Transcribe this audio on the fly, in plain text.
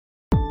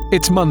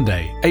It's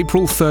Monday,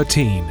 April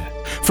 13.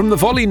 From the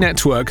Volley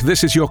Network,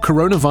 this is your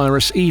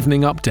Coronavirus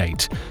Evening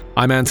Update.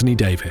 I'm Anthony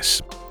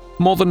Davis.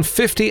 More than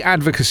 50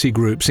 advocacy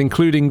groups,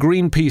 including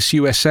Greenpeace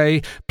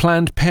USA,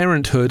 Planned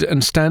Parenthood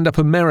and Stand Up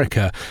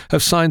America,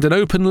 have signed an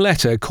open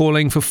letter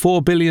calling for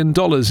 $4 billion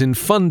in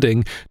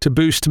funding to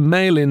boost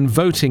mail-in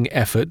voting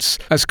efforts,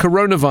 as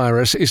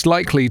coronavirus is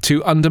likely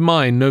to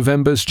undermine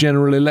November's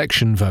general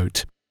election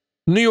vote.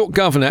 New York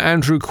Governor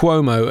Andrew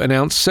Cuomo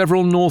announced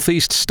several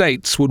Northeast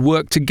states would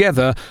work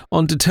together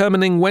on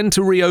determining when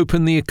to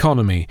reopen the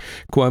economy.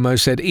 Cuomo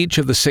said each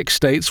of the 6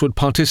 states would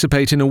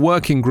participate in a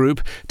working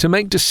group to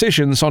make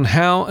decisions on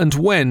how and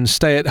when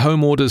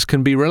stay-at-home orders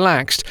can be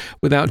relaxed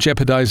without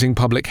jeopardizing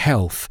public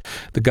health.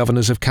 The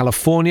governors of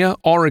California,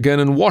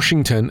 Oregon, and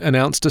Washington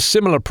announced a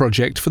similar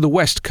project for the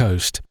West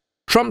Coast.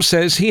 Trump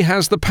says he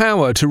has the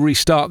power to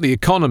restart the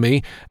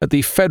economy at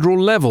the federal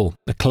level,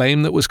 a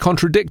claim that was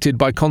contradicted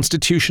by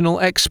constitutional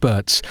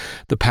experts.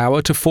 The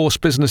power to force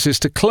businesses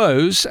to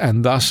close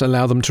and thus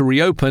allow them to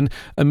reopen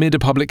amid a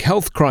public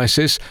health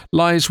crisis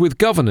lies with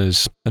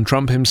governors, and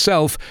Trump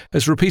himself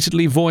has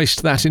repeatedly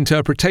voiced that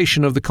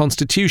interpretation of the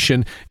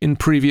Constitution in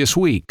previous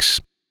weeks.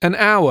 An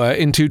hour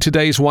into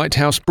today's White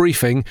House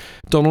briefing,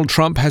 Donald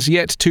Trump has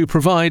yet to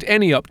provide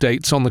any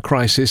updates on the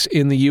crisis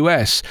in the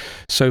US.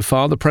 So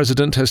far, the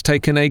president has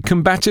taken a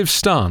combative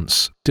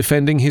stance,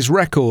 defending his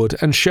record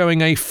and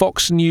showing a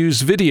Fox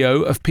News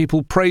video of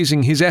people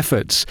praising his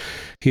efforts.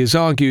 He has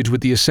argued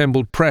with the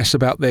assembled press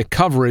about their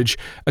coverage,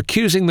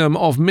 accusing them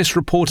of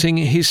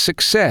misreporting his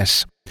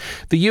success.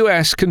 The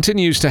US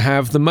continues to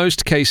have the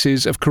most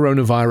cases of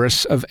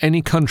coronavirus of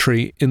any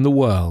country in the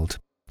world.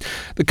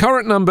 The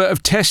current number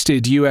of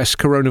tested US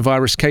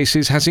coronavirus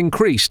cases has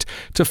increased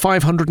to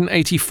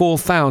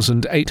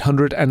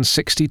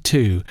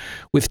 584,862,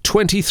 with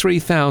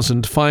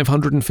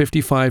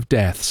 23,555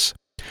 deaths.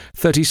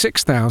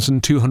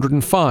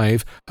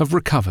 36,205 have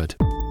recovered.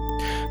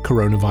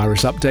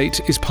 Coronavirus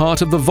Update is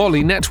part of the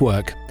Volley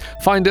Network.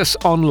 Find us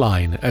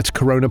online at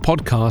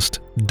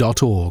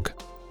coronapodcast.org.